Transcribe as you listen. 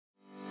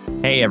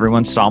Hey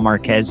everyone, Saul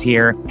Marquez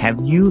here.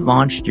 Have you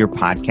launched your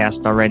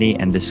podcast already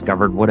and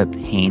discovered what a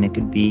pain it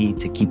could be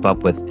to keep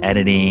up with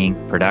editing,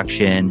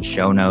 production,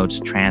 show notes,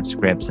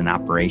 transcripts, and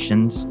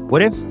operations?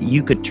 What if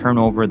you could turn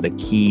over the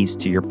keys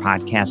to your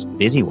podcast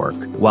busy work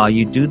while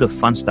you do the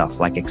fun stuff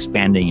like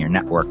expanding your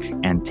network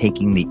and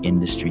taking the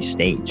industry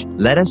stage?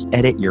 Let us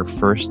edit your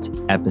first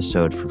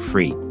episode for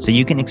free so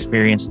you can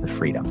experience the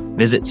freedom.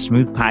 Visit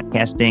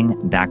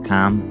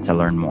smoothpodcasting.com to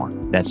learn more.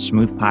 That's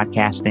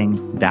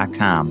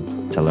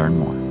smoothpodcasting.com to learn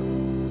more.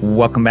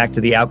 Welcome back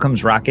to the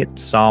Outcomes Rocket.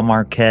 Saul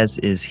Marquez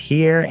is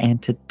here, and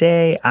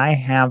today I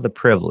have the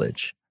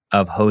privilege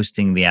of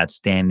hosting the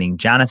outstanding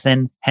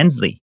Jonathan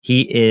Hensley.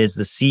 He is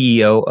the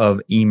CEO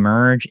of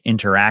Emerge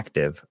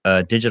Interactive,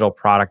 a digital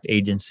product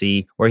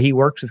agency where he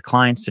works with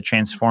clients to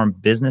transform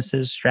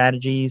businesses,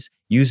 strategies,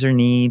 user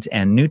needs,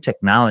 and new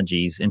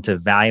technologies into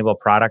valuable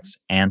products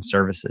and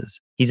services.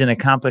 He's an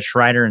accomplished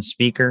writer and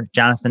speaker.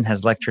 Jonathan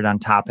has lectured on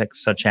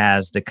topics such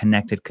as the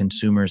connected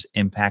consumer's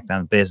impact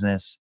on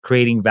business,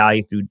 creating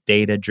value through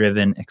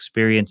data-driven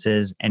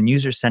experiences, and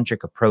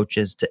user-centric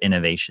approaches to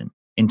innovation.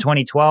 In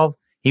 2012,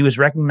 he was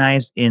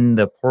recognized in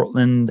the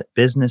Portland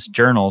Business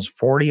Journal's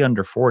 40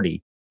 Under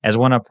 40 as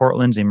one of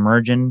Portland's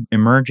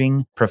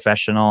emerging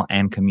professional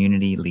and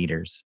community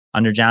leaders.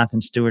 Under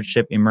Jonathan's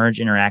stewardship, Emerge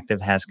Interactive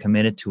has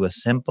committed to a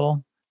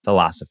simple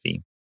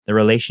philosophy. The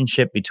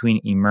relationship between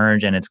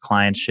Emerge and its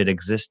clients should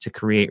exist to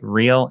create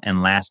real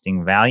and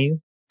lasting value,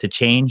 to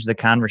change the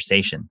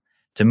conversation,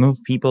 to move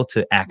people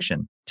to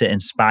action, to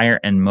inspire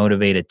and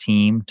motivate a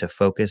team to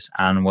focus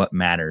on what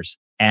matters.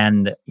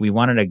 And we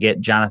wanted to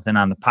get Jonathan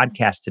on the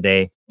podcast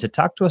today to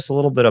talk to us a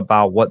little bit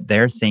about what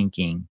they're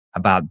thinking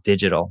about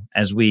digital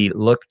as we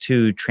look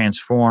to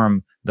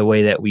transform the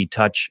way that we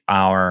touch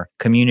our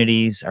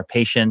communities, our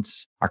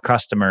patients, our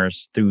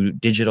customers through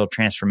digital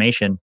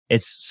transformation.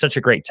 It's such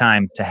a great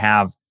time to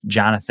have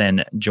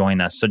Jonathan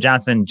join us. So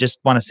Jonathan, just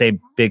want to say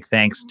big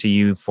thanks to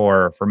you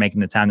for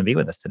making the time to be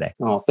with us today.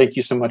 Oh, thank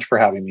you so much for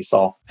having me,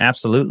 Saul.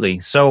 Absolutely.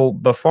 So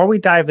before we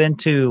dive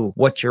into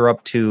what you're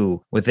up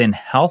to within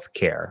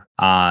healthcare,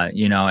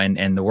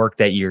 and the work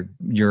that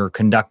you're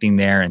conducting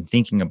there and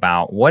thinking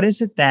about, what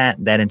is it that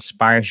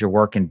inspires your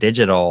work in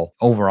digital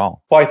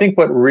overall? Well, I think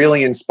what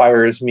really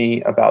inspires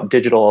me about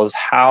digital is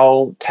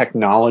how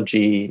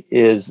technology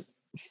is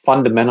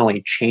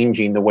fundamentally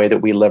changing the way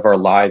that we live our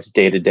lives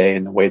day to day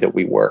and the way that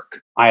we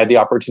work. I had the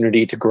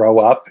opportunity to grow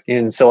up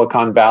in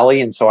Silicon Valley,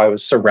 and so I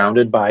was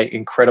surrounded by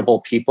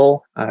incredible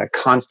people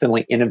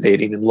constantly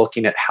innovating and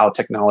looking at how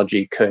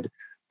technology could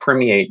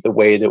permeate the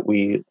way that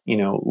we,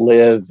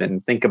 live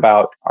and think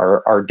about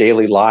our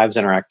daily lives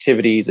and our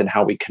activities and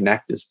how we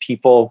connect as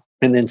people.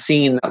 And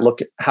then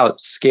look at how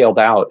it's scaled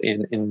out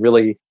in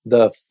really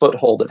the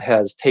foothold it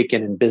has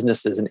taken in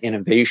businesses and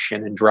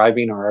innovation and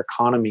driving our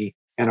economy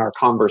and our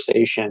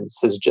conversations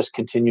has just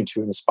continued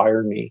to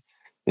inspire me.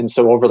 And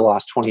so over the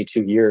last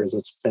 22 years,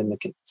 it's been the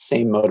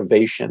same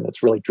motivation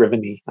that's really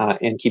driven me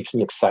and keeps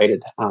me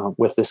excited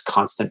with this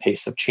constant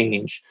pace of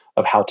change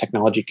of how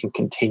technology can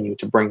continue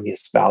to bring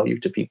this value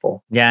to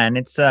people. Yeah, and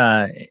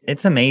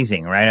it's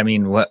amazing, right? I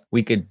mean, what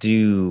we could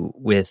do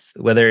with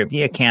whether it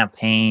be a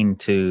campaign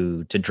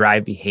to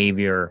drive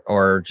behavior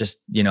or just,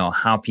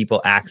 how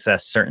people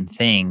access certain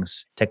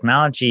things,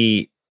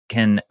 technology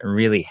can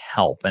really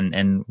help.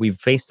 And we've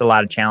faced a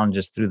lot of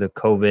challenges through the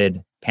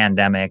COVID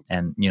pandemic,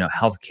 and,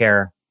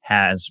 healthcare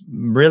has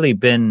really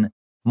been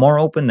more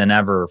open than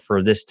ever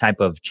for this type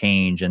of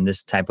change and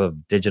this type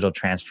of digital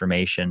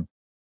transformation.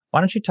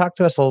 Why don't you talk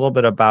to us a little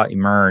bit about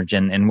Emerge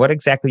and what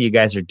exactly you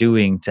guys are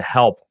doing to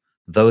help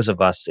those of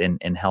us in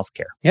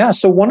healthcare? Yeah,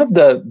 so one of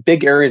the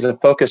big areas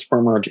of focus for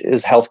Emerge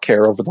is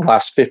healthcare over the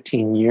last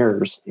 15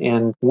 years.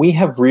 And we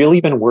have really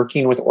been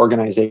working with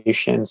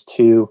organizations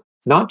to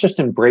not just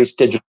embrace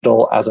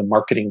digital as a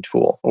marketing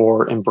tool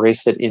or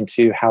embrace it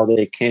into how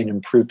they can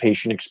improve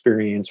patient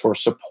experience or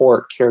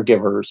support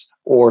caregivers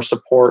or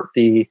support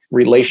the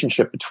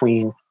relationship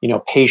between,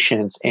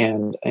 patients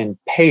and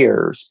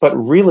payers, but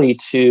really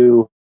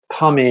to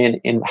come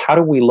in and how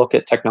do we look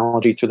at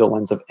technology through the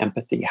lens of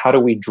empathy? How do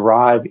we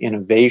drive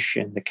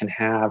innovation that can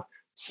have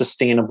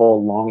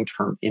sustainable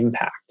long-term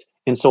impact?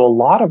 And so a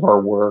lot of our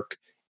work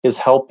is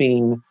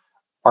helping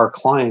our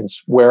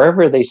clients,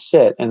 wherever they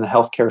sit in the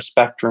healthcare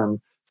spectrum,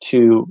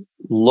 to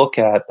look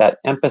at that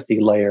empathy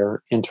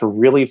layer and to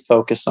really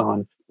focus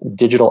on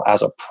digital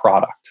as a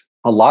product.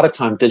 A lot of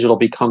time, digital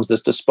becomes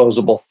this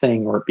disposable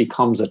thing or it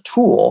becomes a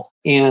tool.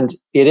 And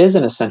it is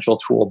an essential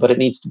tool, but it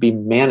needs to be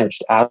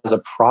managed as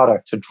a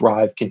product to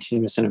drive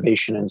continuous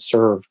innovation and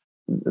serve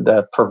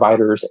the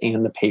providers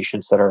and the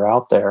patients that are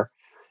out there.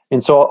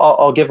 And so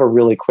I'll give a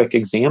really quick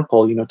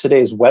example.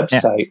 Today's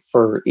website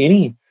for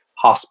any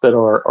hospital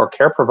or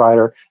care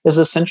provider is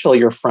essentially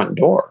your front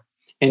door.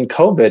 And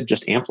COVID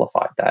just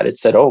amplified that. It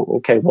said,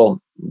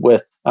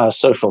 with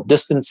social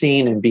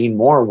distancing and being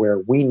more aware,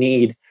 we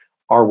need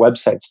our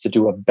websites to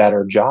do a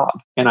better job.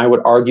 And I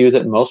would argue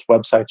that most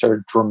websites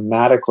are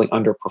dramatically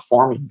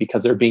underperforming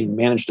because they're being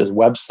managed as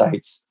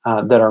websites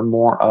that are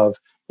more of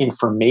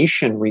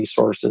information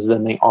resources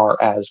than they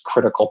are as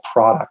critical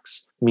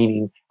products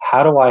meaning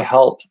how do I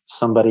help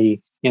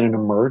somebody in an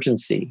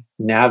emergency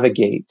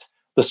navigate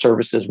the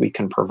services we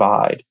can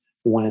provide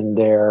when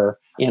they're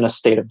in a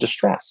state of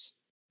distress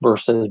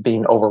versus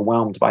being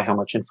overwhelmed by how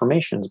much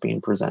information is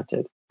being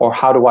presented? Or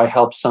how do I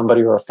help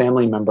somebody or a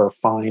family member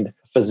find a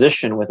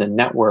physician within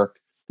network,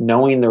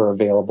 knowing they're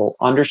available,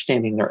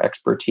 understanding their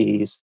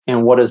expertise,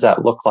 and what does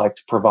that look like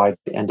to provide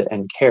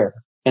end-to-end care?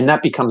 And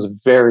that becomes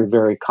very,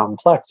 very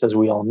complex, as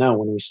we all know,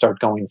 when we start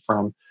going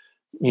from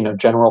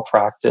general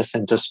practice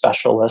into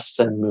specialists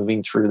and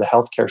moving through the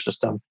healthcare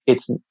system.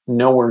 It's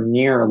nowhere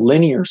near a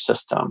linear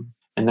system.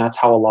 And that's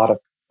how a lot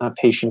of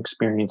patient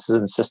experiences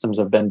and systems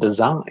have been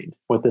designed,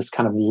 with this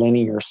kind of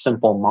linear,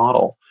 simple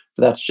model.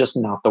 But that's just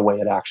not the way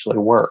it actually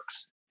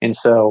works. And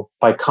so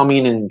by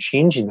coming in and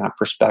changing that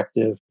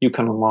perspective, you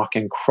can unlock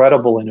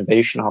incredible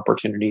innovation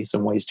opportunities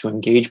and ways to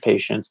engage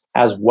patients,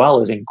 as well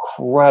as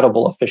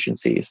incredible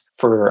efficiencies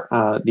for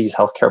these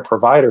healthcare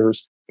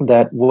providers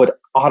that would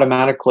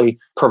automatically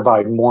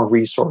provide more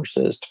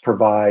resources to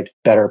provide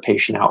better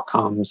patient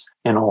outcomes,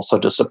 and also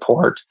to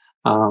support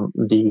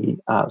the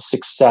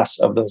success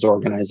of those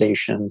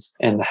organizations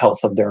and the health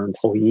of their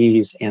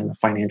employees and the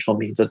financial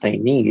means that they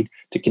need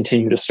to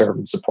continue to serve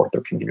and support their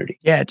community.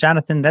 Yeah,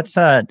 Jonathan, that's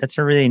a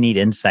really neat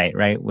insight,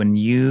 right? When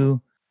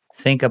you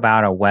think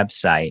about a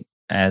website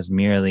as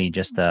merely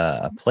just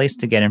a place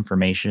to get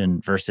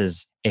information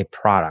versus a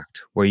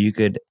product where you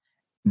could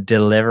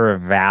deliver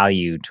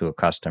value to a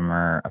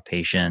customer, a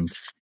patient,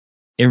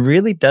 it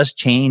really does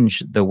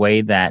change the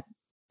way that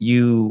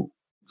you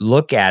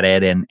look at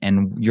it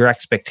and your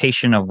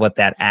expectation of what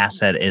that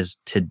asset is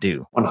to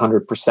do.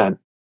 100%.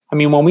 I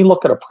mean, when we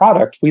look at a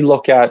product, we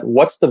look at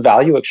what's the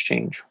value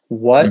exchange?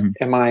 What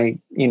am I,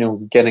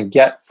 going to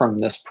get from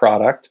this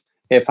product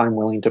if I'm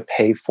willing to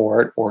pay for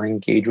it or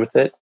engage with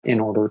it in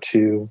order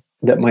to,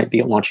 that might be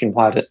a launching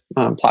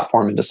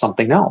platform into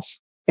something else.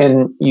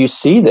 And you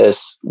see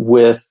this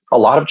with a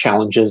lot of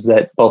challenges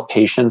that both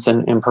patients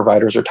and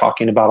providers are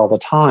talking about all the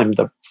time.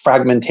 The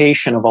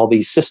fragmentation of all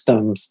these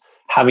systems,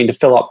 having to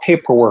fill out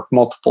paperwork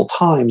multiple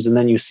times. And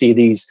then you see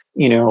these,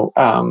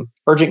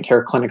 urgent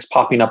care clinics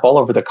popping up all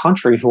over the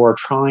country who are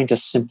trying to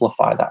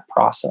simplify that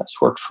process,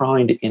 who are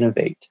trying to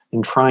innovate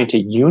and trying to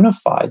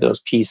unify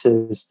those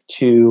pieces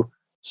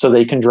so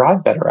they can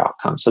drive better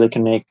outcomes, so they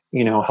can make,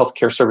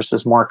 healthcare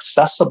services more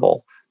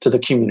accessible to the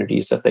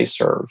communities that they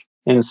serve.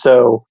 And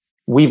so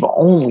we've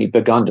only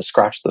begun to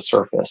scratch the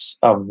surface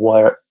of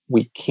what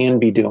we can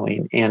be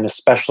doing, and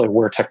especially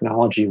where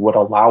technology would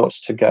allow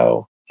us to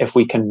go if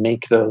we can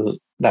make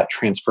that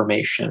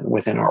transformation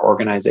within our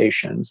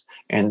organizations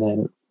and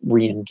then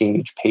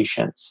re-engage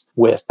patients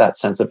with that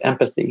sense of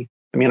empathy.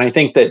 I mean, I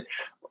think that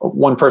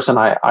one person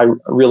I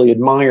really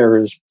admire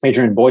is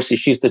Adrienne Boissy.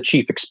 She's the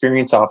Chief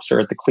Experience Officer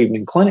at the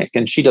Cleveland Clinic,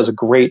 and she does a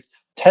great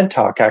TED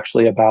Talk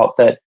actually about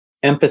that.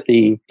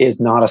 Empathy is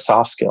not a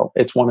soft skill.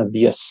 It's one of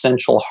the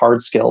essential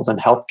hard skills in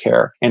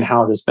healthcare, and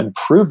how it has been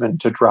proven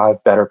to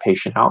drive better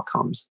patient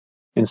outcomes.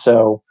 And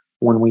so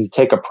when we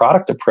take a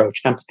product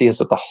approach, empathy is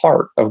at the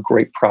heart of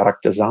great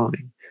product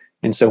design.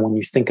 And so when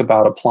you think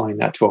about applying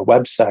that to a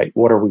website,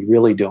 what are we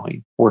really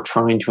doing? We're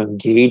trying to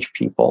engage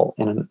people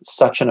in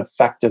such an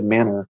effective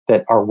manner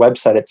that our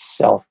website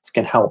itself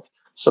can help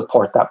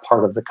support that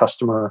part of the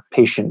customer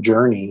patient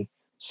journey,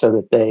 so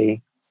that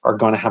they are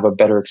going to have a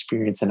better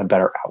experience and a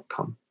better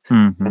outcome.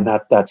 Mm-hmm.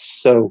 And that's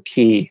so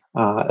key,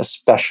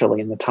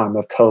 especially in the time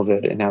of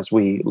COVID, and as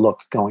we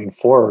look going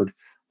forward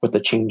with the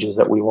changes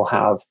that we will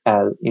have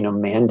as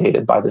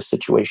mandated by the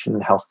situation in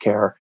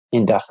healthcare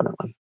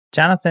indefinitely.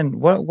 Jonathan,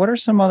 what are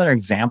some other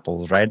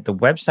examples? Right, the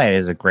website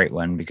is a great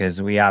one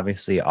because we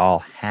obviously all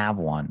have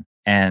one,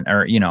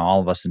 or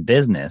all of us in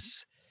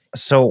business.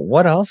 So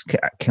what else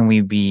can we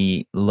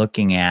be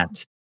looking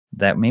at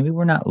that maybe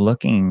we're not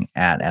looking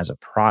at as a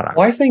product?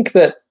 Well, I think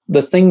that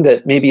the thing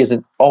that maybe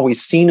isn't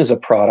always seen as a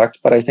product,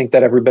 but I think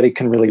that everybody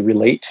can really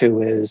relate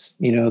to is,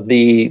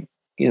 the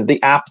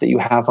app that you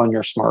have on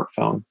your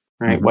smartphone,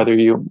 right? Mm-hmm. Whether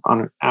you're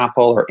on an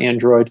Apple or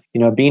Android,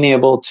 being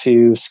able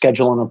to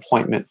schedule an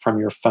appointment from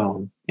your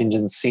phone and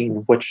then seeing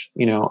which,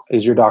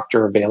 is your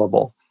doctor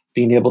available,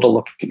 being able to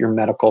look at your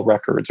medical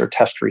records or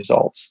test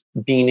results,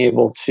 being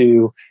able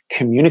to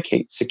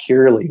communicate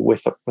securely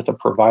with a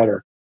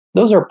provider.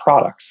 Those are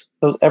products.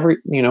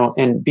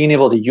 And being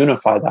able to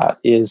unify that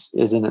is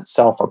in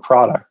itself a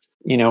product.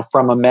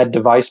 From a med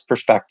device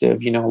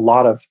perspective, a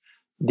lot of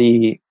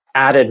the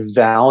added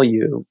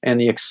value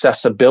and the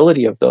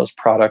accessibility of those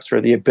products,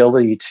 or the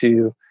ability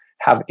to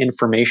have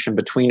information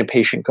between a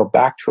patient go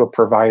back to a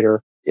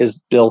provider,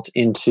 is built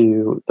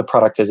into the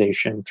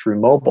productization through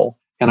mobile.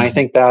 And I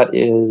think that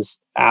is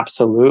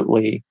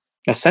absolutely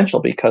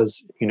essential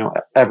because,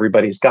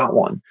 everybody's got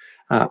one.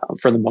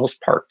 For the most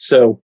part.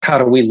 So how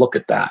do we look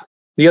at that?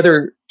 The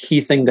other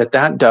key thing that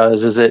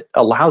does is it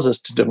allows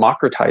us to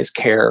democratize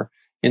care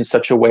in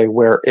such a way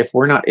where if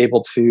we're not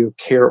able to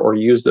care or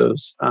use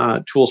those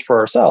tools for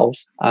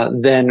ourselves,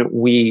 then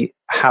we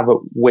have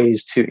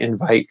ways to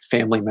invite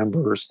family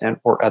members and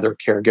or other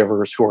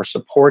caregivers who are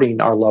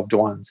supporting our loved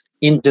ones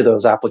into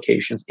those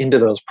applications, into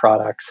those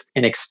products,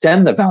 and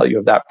extend the value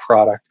of that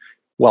product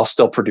while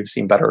still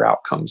producing better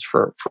outcomes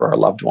for our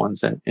loved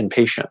ones and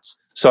patients.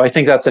 So I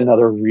think that's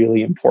another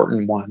really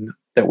important one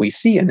that we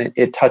see, and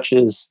it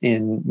touches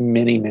in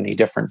many, many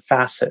different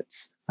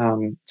facets.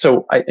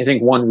 So I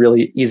think one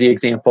really easy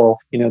example,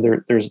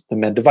 there's the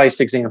med device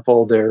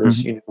example,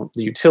 there's, the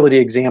utility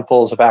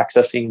examples of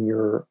accessing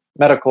your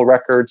medical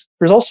records.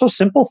 There's also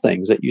simple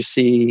things that you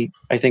see,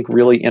 I think,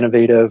 really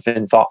innovative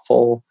and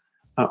thoughtful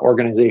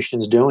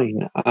organizations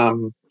doing.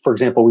 For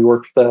example, we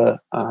worked with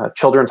a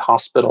children's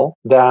hospital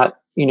that,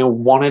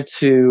 wanted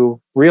to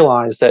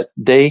realize that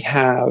they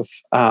have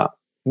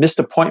missed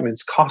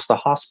appointments cost the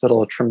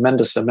hospital a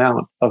tremendous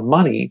amount of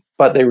money,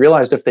 but they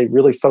realized if they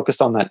really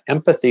focused on that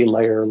empathy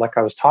layer, like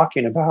I was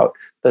talking about,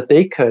 that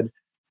they could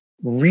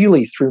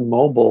really, through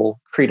mobile,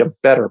 create a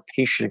better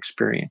patient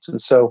experience.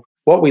 And so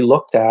what we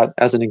looked at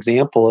as an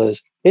example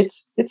is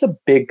it's a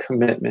big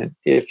commitment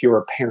if you're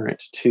a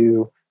parent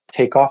to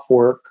take off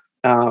work,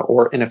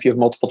 and if you have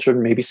multiple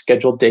children, maybe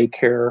schedule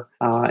daycare,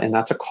 and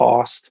that's a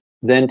cost.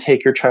 Then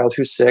take your child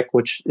who's sick,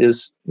 which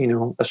is,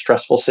 a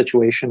stressful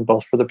situation,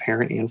 both for the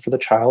parent and for the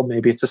child.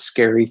 Maybe it's a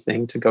scary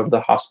thing to go to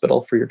the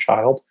hospital for your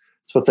child.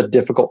 So it's a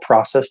difficult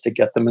process to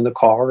get them in the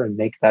car and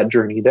make that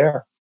journey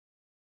there.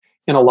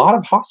 And a lot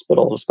of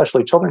hospitals,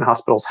 especially children's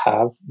hospitals,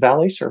 have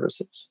valet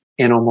services,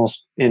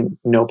 and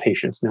no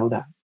patients know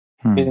that.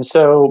 And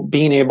so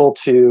being able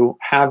to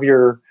have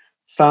your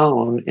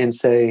phone and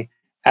say,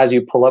 as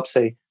you pull up,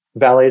 say,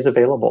 valet is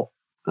available.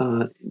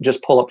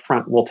 Just pull up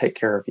front. We'll take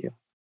care of you,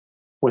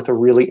 with a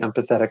really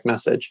empathetic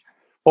message.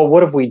 Well,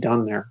 what have we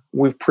done there?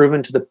 We've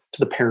proven to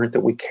the parent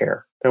that we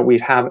care, that we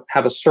have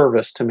a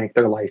service to make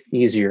their life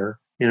easier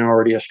in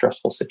already a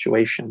stressful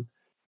situation.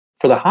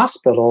 For the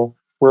hospital,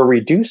 we're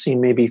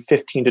reducing maybe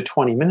 15 to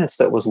 20 minutes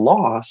that was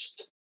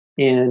lost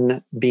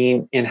in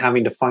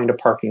having to find a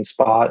parking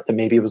spot that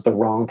maybe was the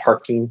wrong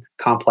parking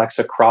complex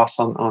across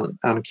on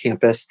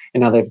campus,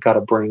 and now they've got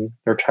to bring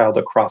their child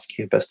across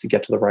campus to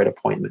get to the right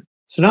appointment.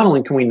 So not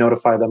only can we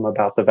notify them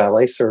about the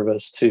valet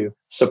service to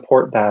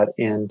support that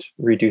and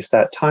reduce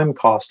that time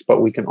cost,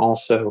 but we can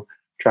also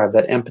drive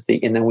that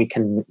empathy, and then we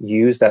can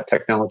use that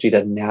technology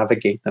to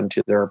navigate them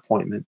to their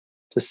appointment,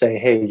 to say,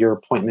 hey, your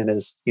appointment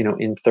is,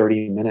 in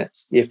 30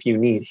 minutes. If you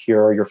need,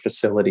 here are your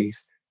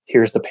facilities.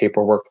 Here's the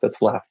paperwork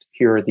that's left.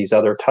 Here are these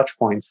other touch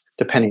points,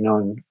 depending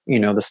on,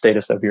 the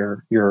status of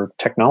your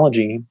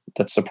technology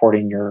that's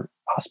supporting your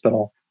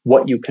hospital,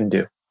 what you can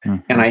do.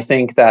 And I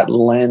think that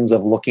lens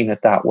of looking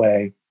at that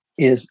way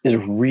is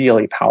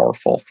really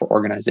powerful for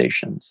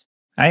organizations.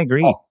 I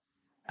agree.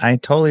 I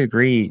totally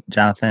agree,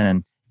 Jonathan.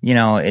 And,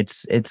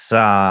 it's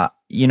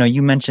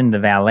you mentioned the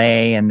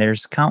valet, and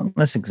there's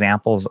countless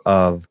examples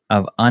of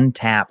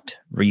untapped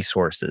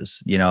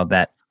resources,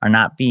 that are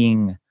not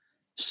being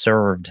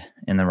served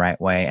in the right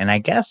way. And I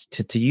guess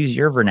to use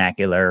your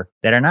vernacular,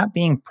 that are not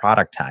being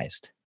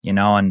productized,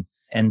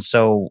 and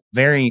so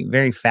very,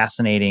 very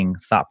fascinating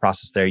thought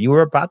process there. You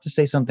were about to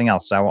say something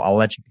else, so I'll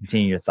let you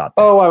continue your thought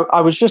there.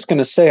 I was just going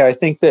to say, I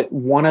think that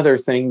one other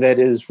thing that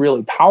is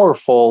really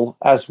powerful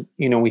as,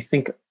 we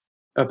think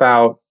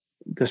about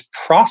this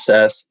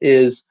process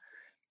is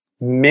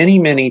many,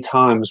 many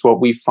times what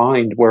we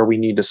find where we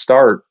need to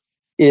start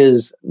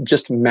is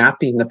just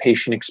mapping the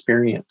patient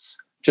experience.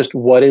 Just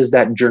what does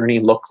that journey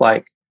look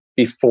like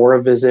before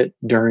a visit,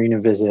 during a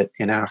visit,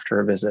 and after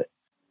a visit?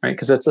 Right?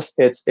 Because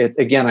it's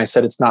again, I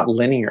said it's not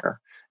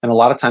linear. And a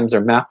lot of times they're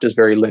mapped as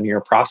very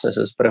linear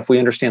processes. But if we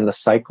understand the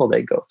cycle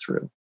they go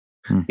through,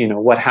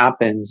 what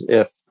happens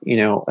if,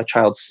 a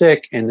child's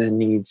sick and then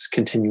needs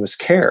continuous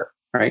care,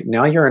 right?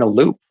 Now you're in a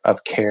loop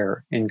of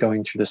care and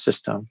going through the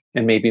system,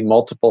 and maybe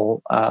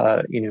multiple,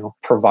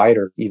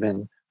 provider,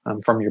 even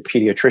from your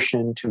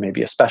pediatrician to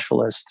maybe a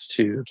specialist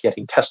to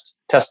getting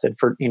tested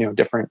for,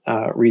 different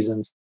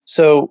reasons.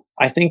 So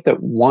I think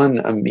that one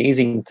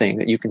amazing thing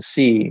that you can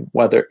see,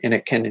 and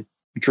it can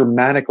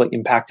dramatically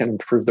impact and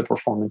improve the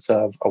performance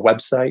of a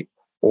website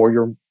or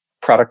your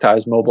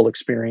productized mobile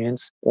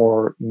experience,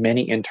 or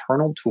many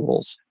internal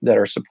tools that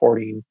are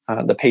supporting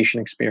the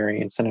patient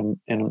experience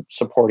and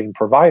supporting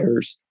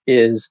providers,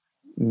 is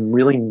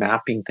really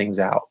mapping things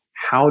out.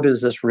 How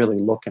does this really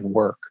look and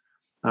work?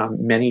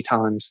 Many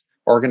times,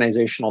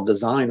 organizational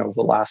design over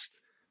the last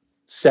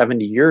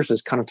 70 years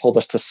has kind of told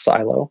us to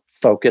silo,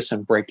 focus,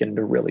 and break it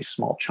into really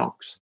small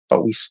chunks.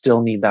 But we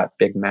still need that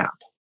big map.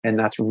 And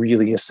that's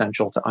really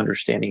essential to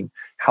understanding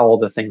how all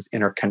the things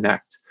interconnect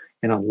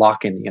and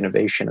unlocking the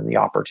innovation and the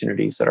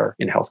opportunities that are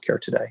in healthcare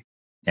today.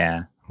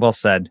 Yeah, well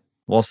said.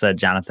 Well said,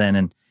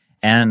 Jonathan.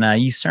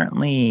 And you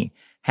certainly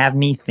have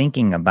me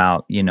thinking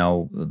about,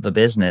 the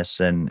business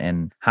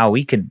and how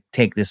we could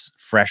take this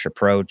fresh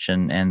approach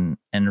and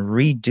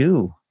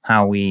redo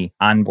how we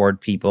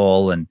onboard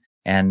people and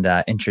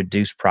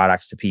introduce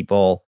products to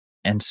people.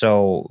 And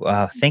so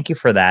thank you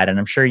for that. And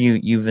I'm sure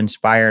you've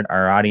inspired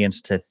our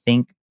audience to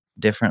think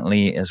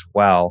differently as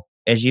well.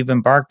 as you've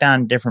embarked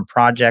on different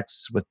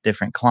projects with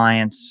different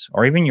clients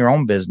or even your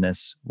own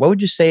business, what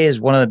would you say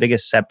is one of the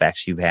biggest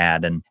setbacks you've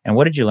had? And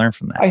what did you learn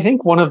from that? I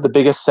think one of the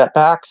biggest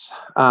setbacks,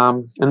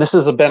 and this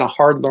has been a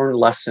hard learned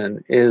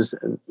lesson, is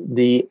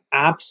the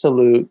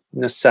absolute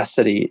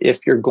necessity,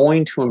 if you're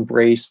going to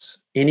embrace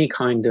any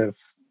kind of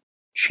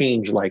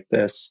change like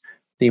this,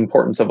 the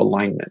importance of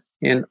alignment.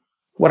 And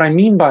what I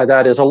mean by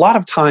that is a lot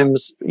of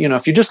times,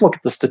 if you just look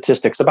at the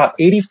statistics, about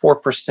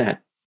 84%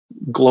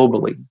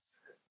 globally,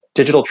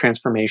 digital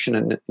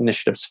transformation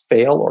initiatives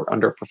fail or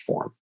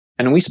underperform.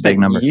 And we spent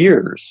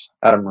years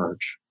at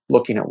Emerge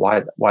looking at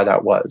why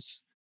that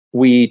was.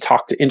 We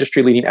talked to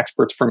industry leading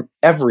experts from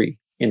every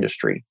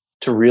industry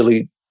to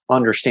really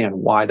understand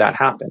why that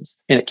happens.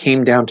 And it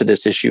came down to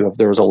this issue of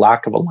there was a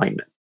lack of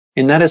alignment.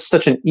 And that is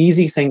such an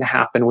easy thing to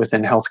happen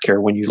within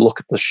healthcare when you look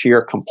at the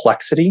sheer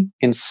complexity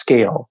and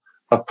scale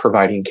of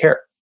providing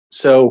care.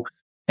 So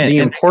the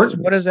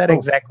importance. What does that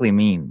exactly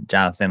mean,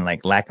 Jonathan,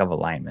 like lack of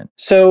alignment?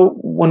 So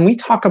when we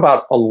talk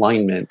about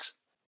alignment,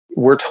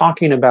 we're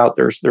talking about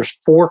there's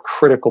 4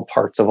 critical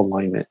parts of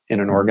alignment in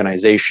an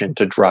organization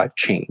to drive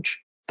change.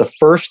 The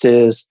first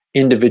is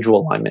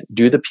individual alignment.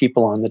 Do the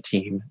people on the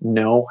team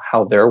know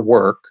how their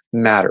work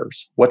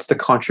matters? What's the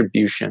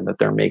contribution that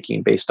they're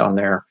making based on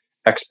their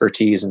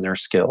expertise and their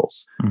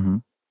skills? Mm-hmm.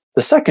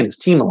 The second is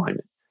team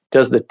alignment.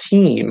 Does the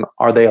team,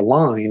 are they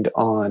aligned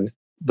on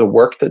the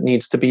work that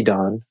needs to be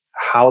done,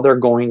 how they're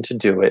going to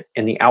do it,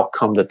 and the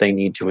outcome that they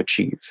need to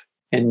achieve?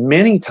 And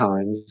many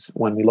times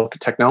when we look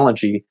at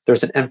technology,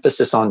 there's an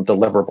emphasis on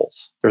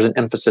deliverables. There's an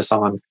emphasis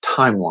on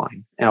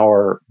timeline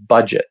or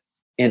budget.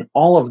 And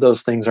all of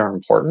those things are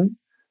important,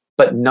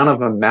 but none of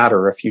them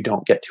matter if you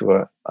don't get to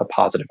a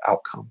positive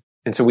outcome.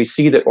 And so we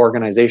see that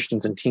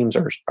organizations and teams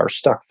are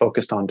stuck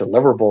focused on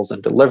deliverables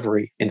and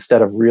delivery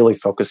instead of really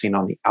focusing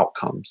on the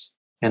outcomes.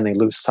 And they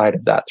lose sight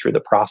of that through the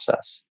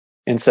process.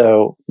 And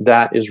so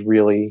that is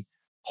really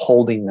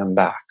holding them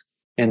back.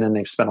 And then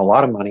they've spent a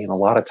lot of money and a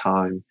lot of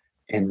time,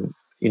 and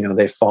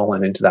they've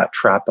fallen into that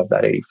trap of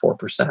that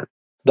 84%.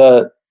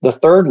 The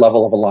third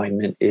level of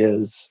alignment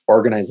is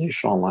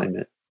organizational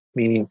alignment,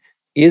 meaning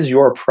is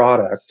your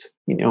product,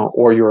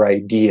 or your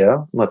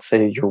idea, let's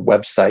say your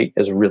website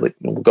is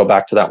we'll go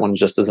back to that one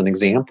just as an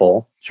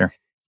example. Sure.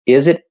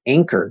 Is it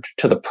anchored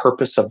to the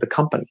purpose of the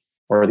company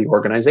or the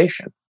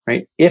organization,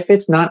 right? If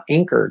it's not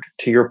anchored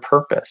to your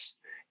purpose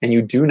and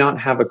you do not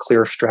have a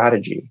clear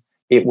strategy,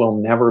 it will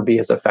never be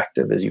as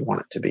effective as you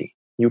want it to be.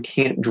 You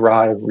can't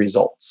drive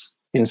results.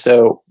 And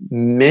so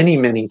many,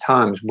 many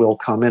times we'll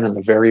come in and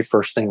the very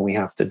first thing we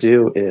have to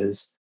do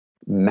is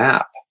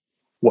map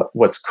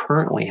what's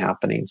currently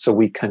happening so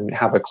we can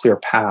have a clear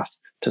path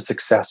to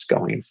success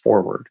going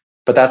forward.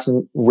 But that's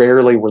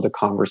rarely where the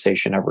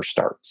conversation ever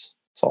starts.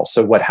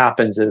 So what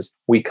happens is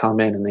we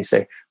come in and they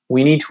say,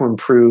 we need to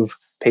improve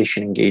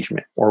patient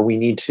engagement, or we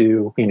need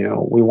to,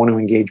 we want to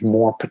engage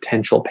more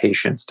potential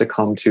patients to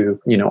come to,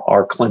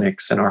 our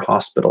clinics and our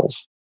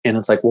hospitals. And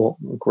it's like, well,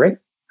 great.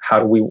 How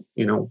do we,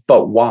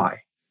 but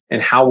why?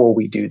 And how will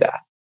we do that?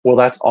 Well,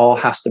 that's all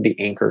has to be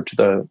anchored to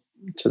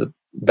the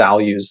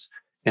values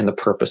and the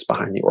purpose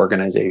behind the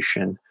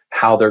organization,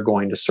 how they're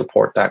going to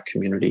support that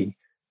community,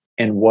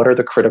 and what are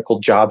the critical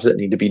jobs that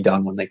need to be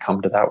done when they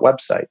come to that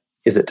website.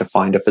 Is it to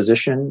find a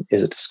physician?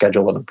 Is it to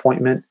schedule an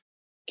appointment?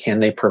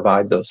 Can they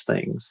provide those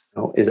things?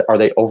 Are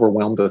they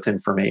overwhelmed with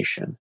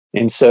information?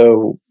 And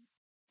so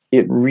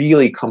it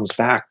really comes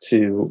back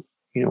to,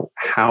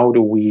 how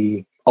do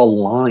we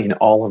align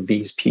all of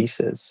these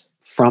pieces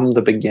from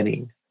the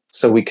beginning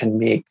so we can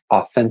make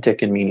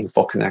authentic and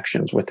meaningful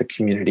connections with the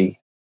community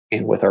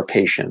and with our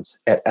patients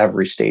at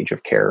every stage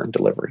of care and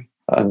delivery.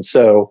 And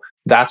so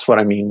that's what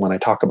I mean when I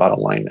talk about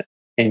alignment.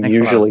 And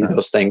usually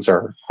those things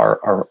are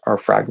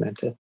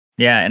fragmented.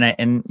 Yeah,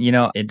 and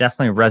it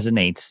definitely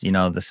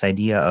resonates. This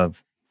idea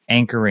of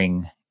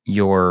anchoring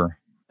your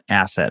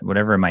asset,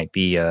 whatever it might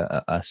be,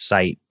 a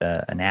site,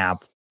 an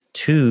app,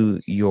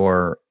 to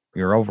your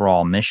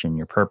overall mission,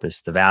 your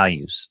purpose, the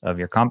values of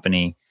your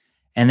company.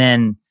 And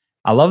then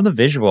I love the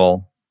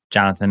visual,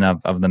 Jonathan,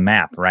 of the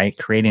map, right?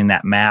 Creating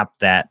that map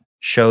that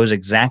shows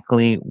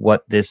exactly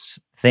what this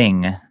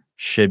thing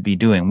should be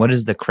doing. What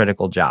is the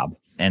critical job?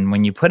 And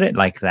when you put it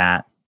like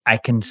that, I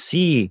can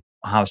see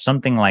how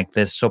something like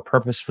this, so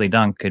purposefully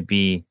done, could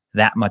be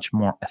that much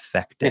more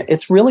effective.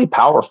 It's really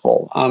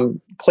powerful.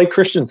 Clay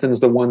Christensen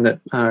is the one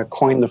that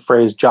coined the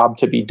phrase "job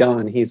to be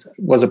done." He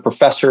was a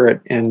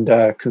professor and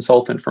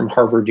consultant from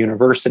Harvard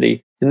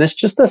University. And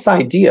this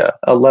idea,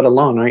 let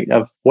alone, right,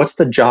 of what's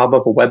the job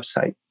of a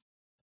website?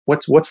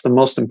 What's the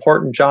most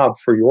important job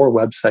for your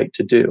website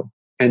to do?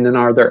 And then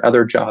are there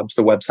other jobs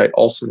the website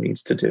also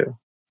needs to do?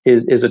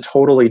 Is a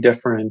totally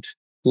different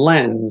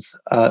lens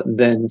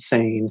than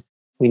saying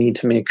we need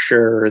to make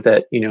sure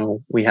that,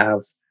 we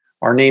have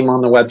our name on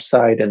the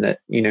website and that,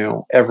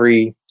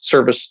 every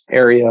service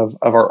area of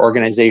our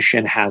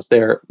organization has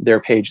their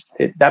page.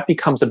 That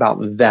becomes about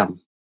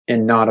them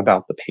and not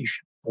about the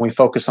patient. When we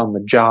focus on the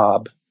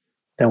job,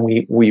 then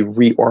we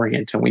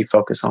reorient and we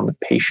focus on the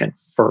patient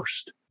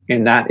first.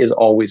 And that is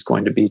always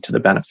going to be to the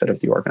benefit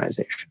of the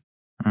organization.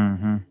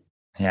 Hmm.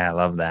 Yeah, I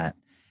love that.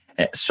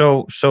 I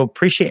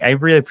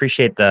really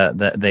appreciate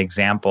the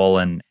example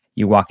and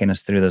you walking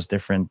us through those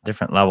different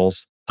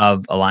levels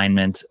of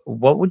alignment.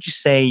 What would you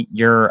say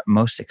you're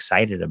most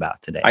excited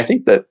about today? I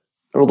think that,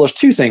 well, there's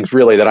two things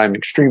really that I'm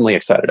extremely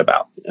excited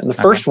about. And the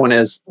Okay. first one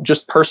is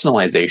just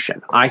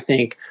personalization. I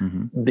think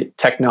Hmm. the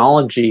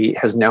technology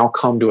has now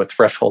come to a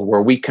threshold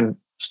where we can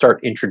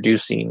start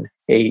introducing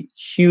a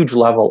huge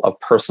level of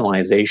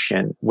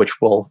personalization,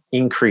 which will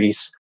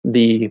increase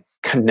the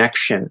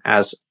connection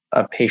as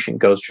a patient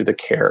goes through the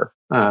care,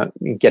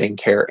 getting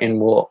care,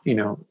 and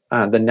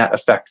the net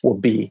effect will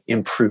be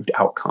improved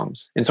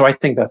outcomes. And so I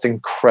think that's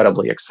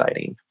incredibly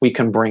exciting. We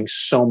can bring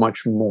so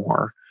much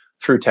more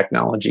through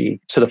technology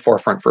to the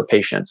forefront for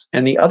patients.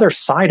 And the other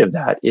side of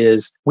that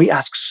is we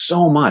ask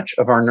so much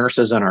of our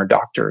nurses and our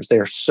doctors. They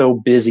are so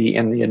busy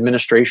in the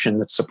administration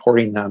that's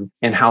supporting them,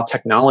 and how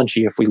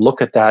technology, if we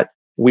look at that,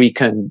 we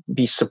can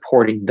be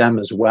supporting them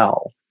as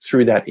well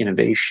through that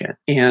innovation.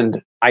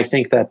 And I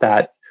think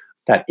that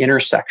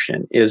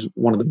intersection is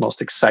one of the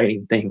most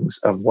exciting things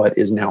of what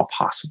is now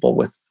possible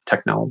with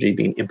technology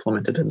being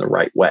implemented in the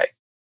right way.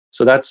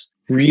 So that's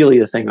really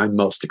the thing I'm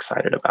most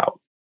excited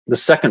about. The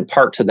second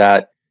part to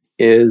that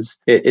is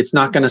it's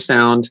not going to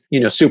sound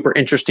super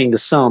interesting to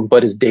some,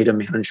 but is data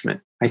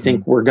management. I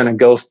think we're going to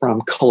go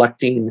from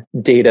collecting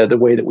data the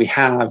way that we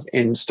have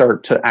and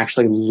start to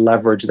actually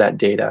leverage that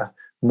data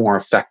more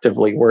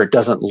effectively, where it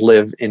doesn't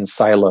live in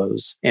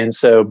silos. And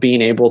so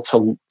being able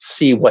to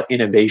see what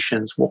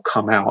innovations will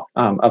come out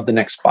of the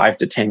next 5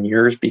 to 10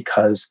 years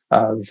because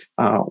of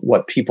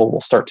what people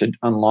will start to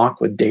unlock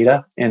with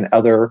data and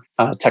other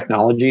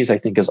technologies, I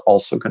think is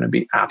also going to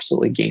be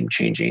absolutely game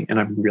changing. And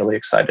I'm really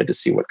excited to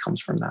see what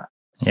comes from that.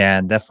 Yeah,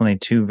 definitely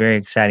two very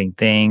exciting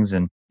things,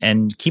 and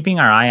keeping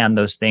our eye on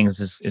those things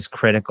is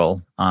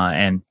critical.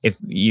 And if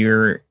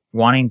you're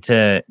wanting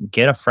to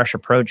get a fresh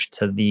approach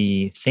to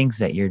the things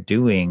that you're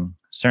doing,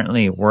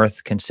 certainly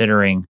worth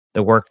considering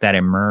the work that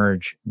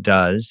Emerge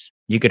does.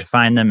 You could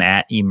find them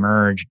at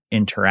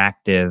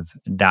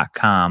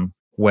emergeinteractive.com,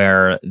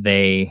 where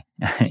they,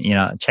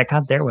 check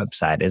out their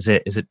website. Is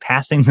it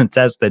passing the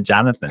test that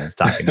Jonathan is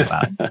talking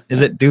about?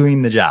 Is it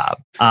doing the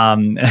job?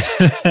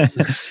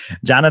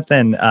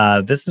 Jonathan,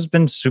 this has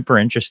been super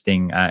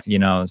interesting.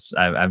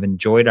 I've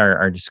enjoyed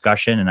our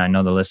discussion, and I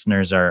know the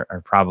listeners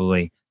are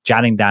probably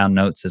jotting down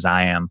notes as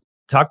I am.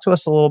 Talk to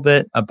us a little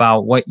bit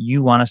about what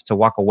you want us to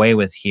walk away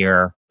with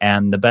here,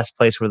 and the best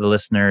place where the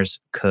listeners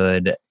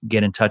could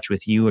get in touch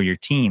with you or your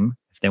team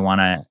if they want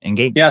to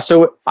engage. Yeah,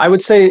 so I would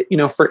say,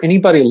 for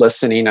anybody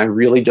listening, I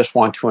really just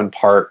want to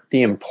impart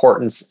the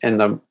importance and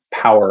the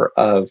power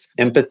of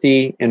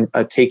empathy and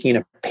taking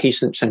a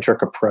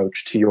patient-centric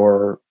approach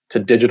to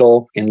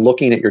digital and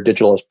looking at your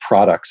digital as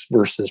products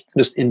versus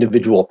just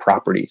individual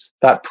properties.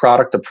 That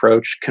product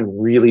approach can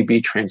really be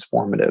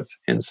transformative.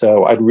 And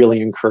so I'd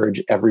really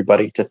encourage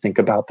everybody to think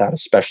about that,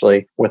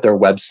 especially with their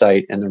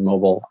website and their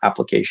mobile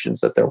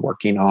applications that they're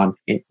working on,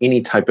 in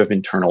any type of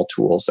internal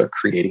tools they're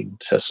creating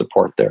to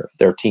support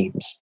their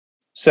teams.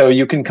 So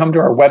you can come to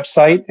our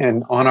website,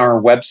 and on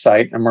our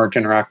website,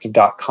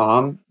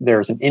 emergeinteractive.com,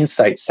 there's an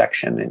insights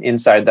section. And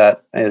inside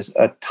that is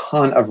a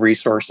ton of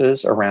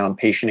resources around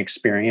patient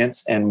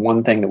experience. And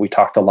one thing that we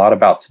talked a lot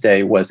about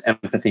today was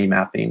empathy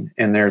mapping.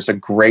 And there's a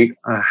great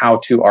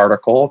how-to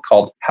article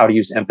called How to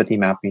Use Empathy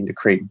Mapping to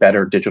Create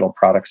Better Digital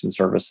Products and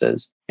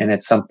Services. And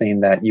it's something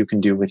that you can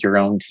do with your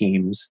own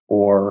teams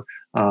or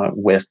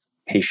with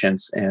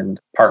patients and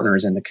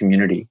partners in the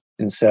community.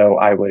 And so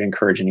I would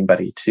encourage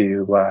anybody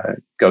to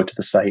go to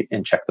the site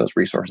and check those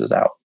resources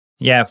out.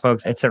 Yeah,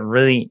 folks, it's a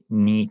really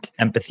neat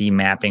empathy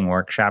mapping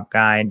workshop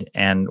guide,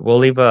 and we'll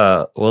leave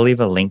a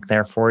link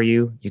there for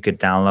you. You could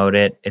download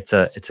it. It's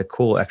a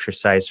cool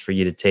exercise for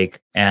you to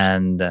take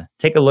and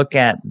take a look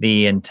at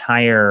the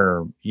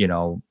entire,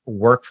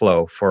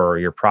 workflow for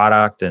your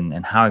product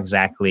and how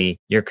exactly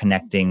you're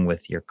connecting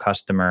with your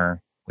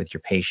customer, with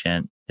your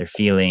patient, their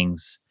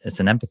feelings. It's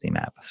an empathy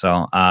map.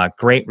 So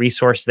great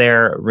resource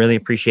there. Really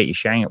appreciate you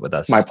sharing it with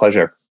us. My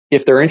pleasure.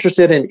 If they're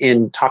interested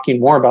in talking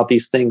more about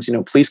these things,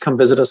 please come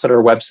visit us at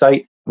our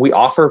website. We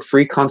offer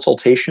free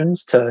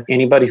consultations to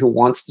anybody who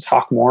wants to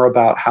talk more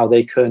about how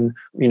they can,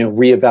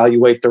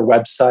 reevaluate their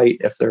website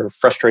if they're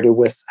frustrated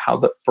with how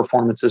the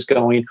performance is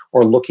going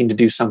or looking to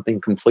do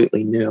something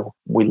completely new.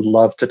 We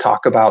love to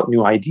talk about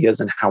new ideas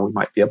and how we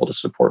might be able to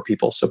support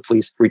people. So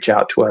please reach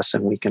out to us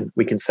and we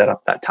can set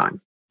up that time.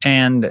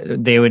 And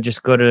they would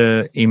just go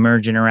to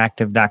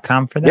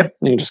emergeinteractive.com for that? Yep.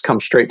 You can just come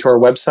straight to our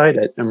website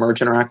at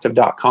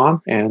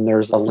emergeinteractive.com. And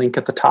there's a link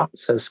at the top that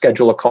says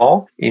schedule a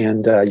call.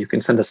 And you can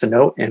send us a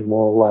note and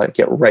we'll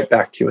get right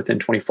back to you within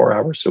 24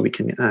 hours so we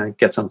can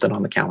get something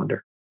on the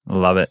calendar.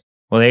 Love it.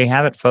 Well, there you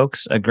have it,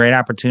 folks. A great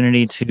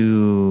opportunity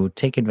to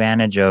take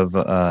advantage of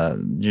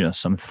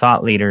some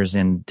thought leaders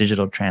in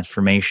digital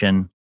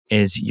transformation.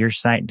 Is your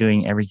site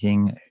doing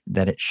everything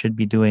that it should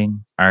be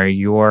doing? Are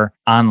your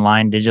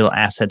online digital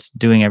assets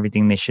doing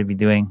everything they should be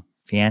doing?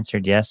 If you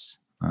answered yes,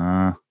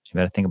 you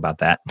better think about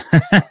that.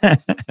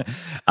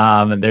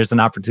 There's an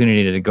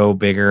opportunity to go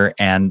bigger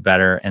and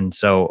better. And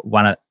so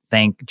want to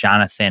thank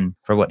Jonathan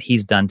for what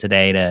he's done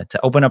today to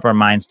open up our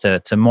minds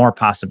to more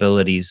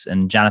possibilities.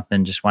 And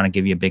Jonathan, just want to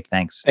give you a big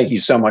thanks. Thank you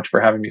so much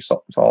for having me,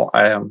 Saul.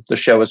 The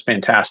show is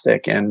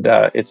fantastic, and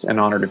it's an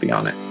honor to be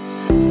on it.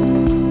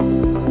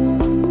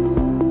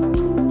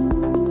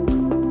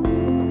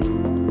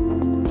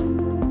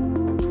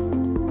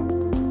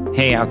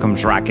 Hey,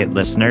 Outcomes Rocket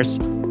listeners.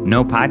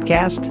 No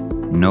podcast?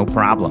 No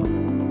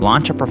problem.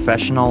 Launch a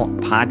professional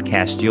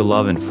podcast you'll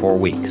love in 4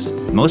 weeks.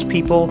 Most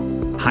people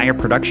hire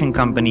production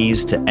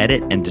companies to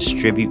edit and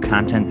distribute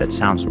content that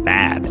sounds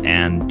bad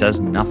and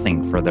does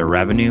nothing for their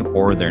revenue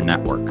or their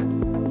network.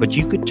 But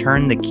you could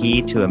turn the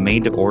key to a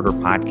made-to-order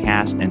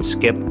podcast and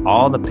skip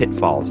all the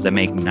pitfalls that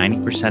make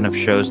 90% of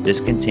shows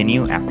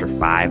discontinue after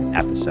 5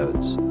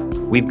 episodes.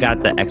 We've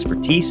got the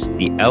expertise,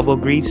 the elbow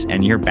grease,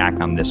 and you're back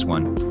on this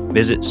one.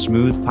 Visit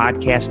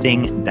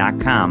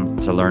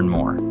smoothpodcasting.com to learn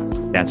more.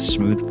 That's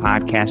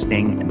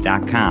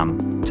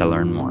smoothpodcasting.com to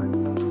learn more.